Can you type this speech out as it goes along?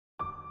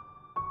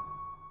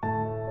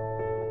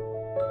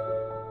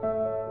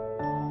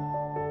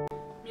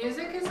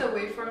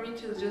for me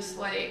to just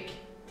like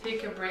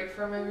take a break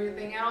from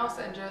everything else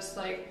and just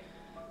like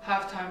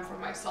have time for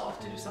myself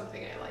to do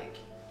something I like.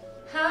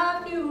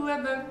 Have you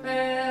ever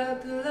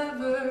felt a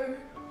lover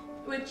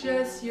with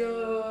just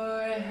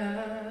your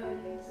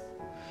hands?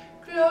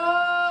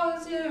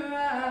 Close your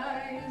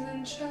eyes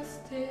and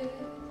trust it,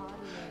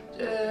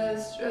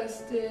 just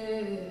trust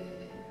it.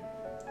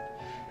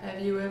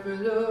 Have you ever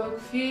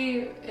looked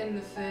fear in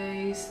the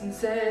face and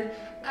said,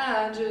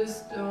 I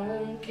just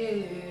don't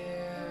care?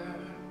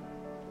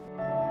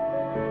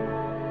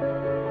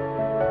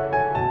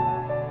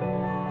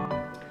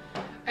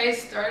 I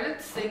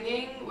started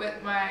singing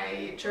with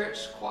my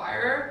church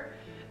choir,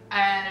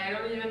 and I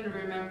don't even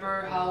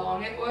remember how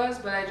long it was,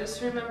 but I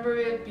just remember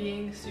it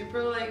being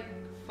super like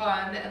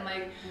fun, and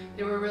like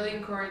they were really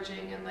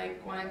encouraging and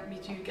like wanted me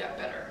to get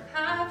better.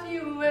 Have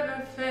you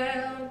ever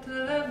felt a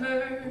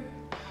lover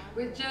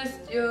with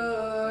just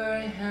your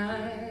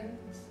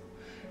hands?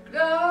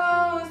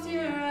 Close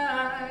your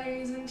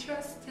eyes and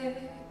trust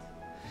it,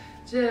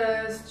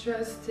 just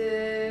trust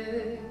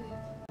it.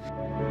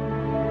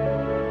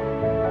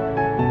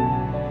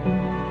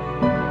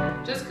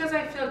 Just because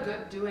I feel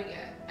good doing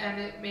it and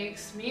it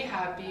makes me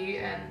happy,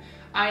 and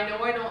I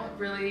know I don't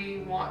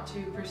really want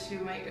to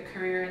pursue a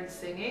career in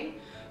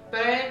singing,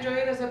 but I enjoy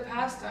it as a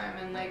pastime,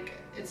 and like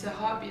it's a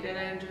hobby that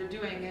I enjoy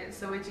doing.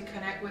 It's a way to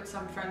connect with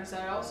some friends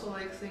that also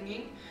like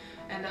singing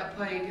and that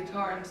play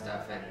guitar and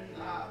stuff, and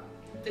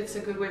it's a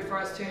good way for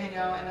us to hang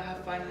out and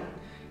have fun and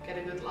get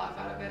a good laugh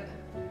out of it.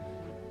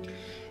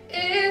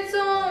 It's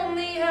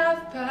only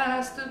half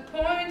past the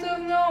point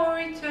of no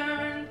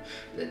return,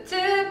 the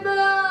tip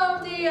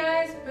of the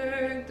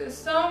iceberg, the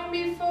song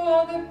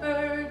before the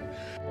bird.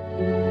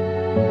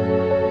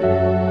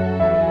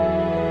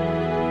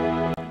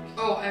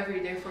 Oh,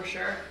 every day for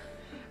sure.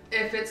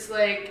 If it's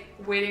like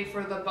waiting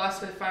for the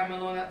bus, if I'm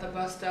alone at the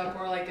bus stop,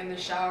 or like in the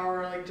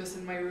shower, or like just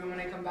in my room when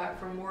I come back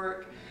from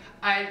work,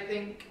 I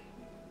think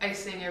I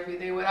sing every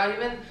day without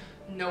even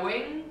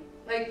knowing,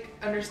 like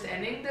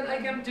understanding that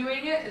like I'm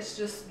doing it. It's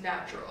just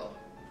natural.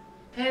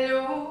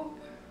 Hello,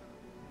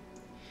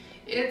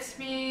 it's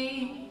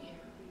me.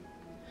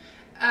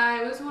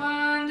 I was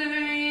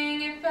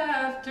wondering if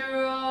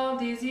after all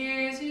these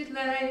years you'd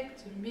like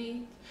to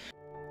meet.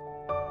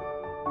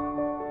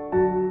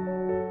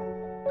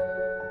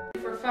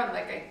 For fun,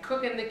 like I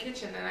cook in the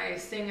kitchen and I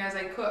sing as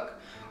I cook,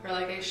 or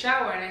like I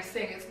shower and I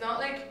sing. It's not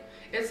like,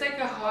 it's like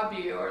a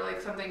hobby or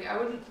like something. I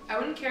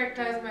wouldn't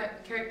characterize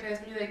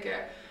me like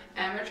a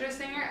amateur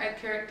singer. I'd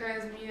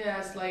characterize me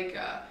as like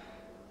a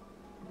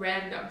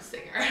random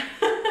singer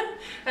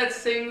that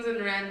sings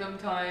in random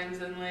times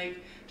and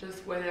like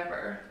just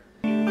whatever.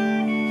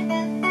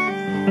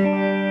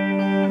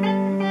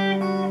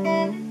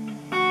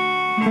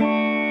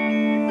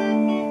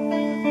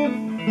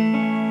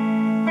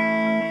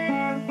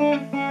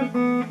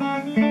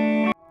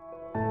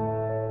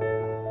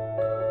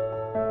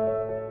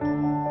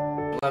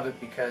 Love it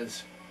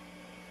because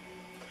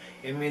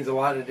it means a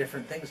lot of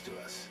different things to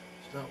us.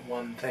 It's not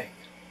one thing.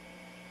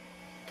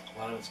 A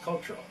lot of it's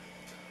cultural.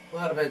 A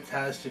lot of it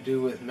has to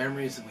do with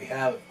memories that we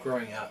have of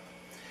growing up.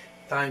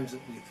 Times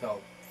that we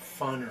felt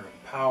fun or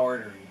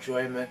empowered or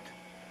enjoyment.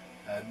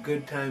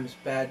 Good times,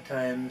 bad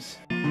times.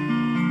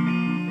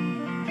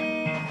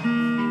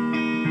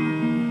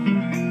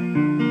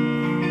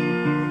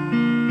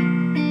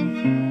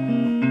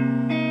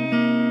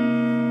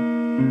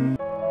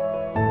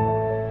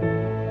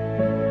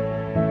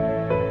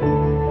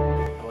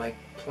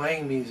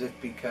 Playing music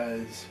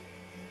because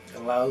it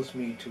allows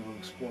me to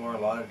explore a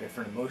lot of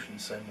different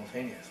emotions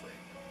simultaneously.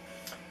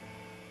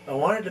 I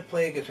wanted to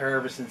play guitar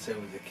ever since I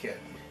was a kid.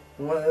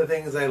 One of the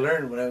things I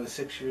learned when I was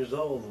 6 years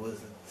old was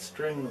that the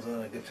strings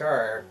on a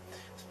guitar,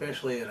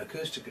 especially an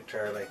acoustic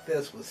guitar like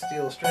this with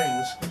steel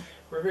strings,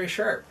 were very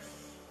sharp.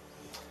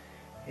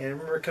 And I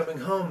remember coming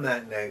home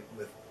that night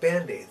with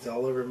band-aids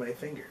all over my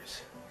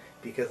fingers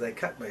because I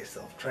cut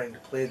myself trying to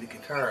play the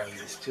guitar on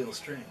these steel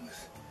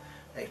strings.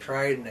 I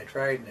tried and I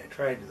tried and I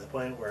tried to the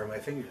point where my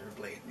fingers were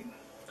bleeding.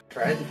 I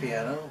tried the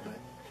piano, but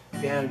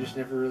piano just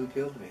never really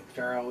appealed to me.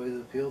 Guitar always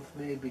appealed to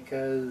me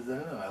because, I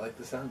don't know, I like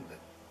the sound of it.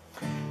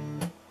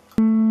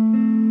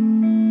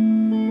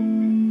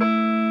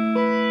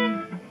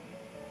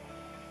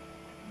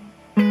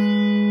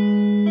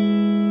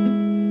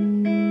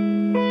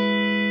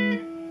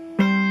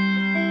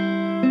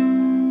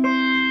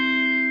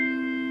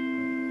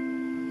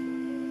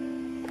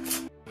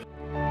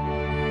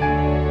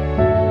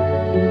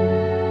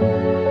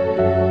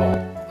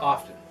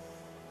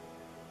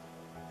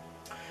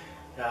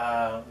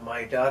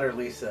 My daughter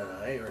Lisa and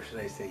I, or should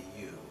I say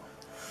you.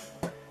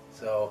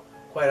 So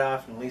quite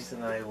often Lisa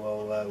and I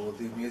will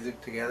do music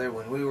together.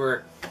 When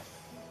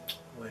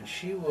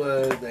she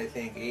was, I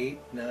think, 8,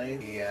 9,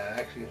 we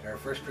actually did our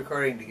first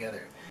recording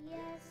together.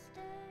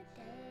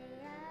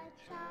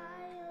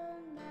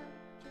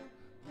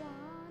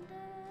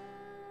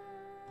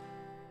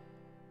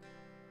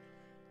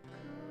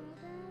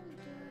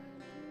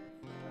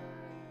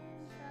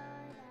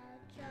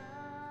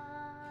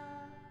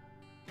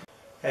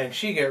 And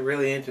she got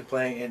really into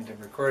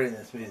recording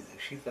this music.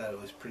 She thought it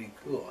was pretty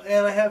cool.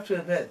 And I have to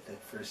admit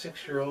that for a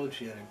 6-year-old,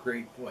 she had a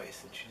great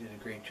voice, and she did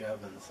a great job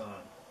on the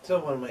song. Still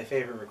one of my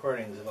favorite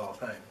recordings of all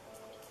time,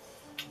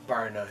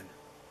 bar none.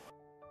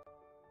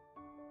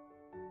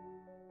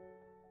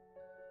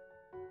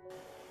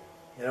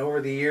 And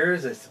over the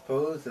years, I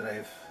suppose that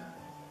I've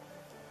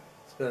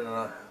spent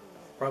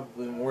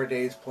probably more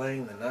days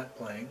playing than not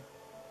playing.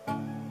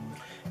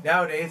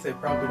 Nowadays, I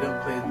probably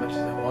don't play as much as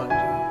I want to,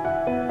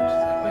 as much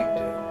as I'd like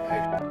to.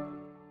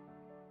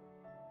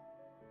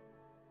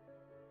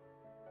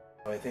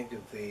 I think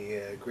of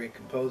the great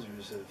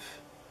composers of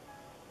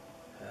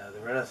the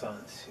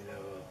Renaissance, you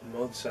know,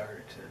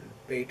 Mozart and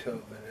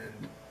Beethoven,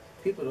 and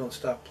people don't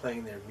stop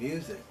playing their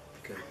music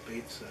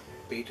because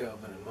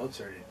Beethoven and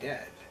Mozart are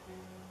dead.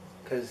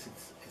 Because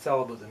it's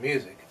all about the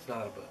music, it's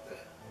not about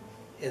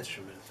the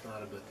instrument, it's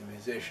not about the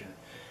musician.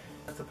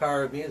 That's the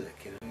power of music,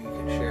 you know, you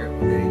can share it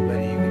with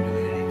anybody, you can do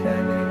it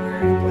anytime, anywhere,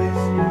 any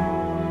place.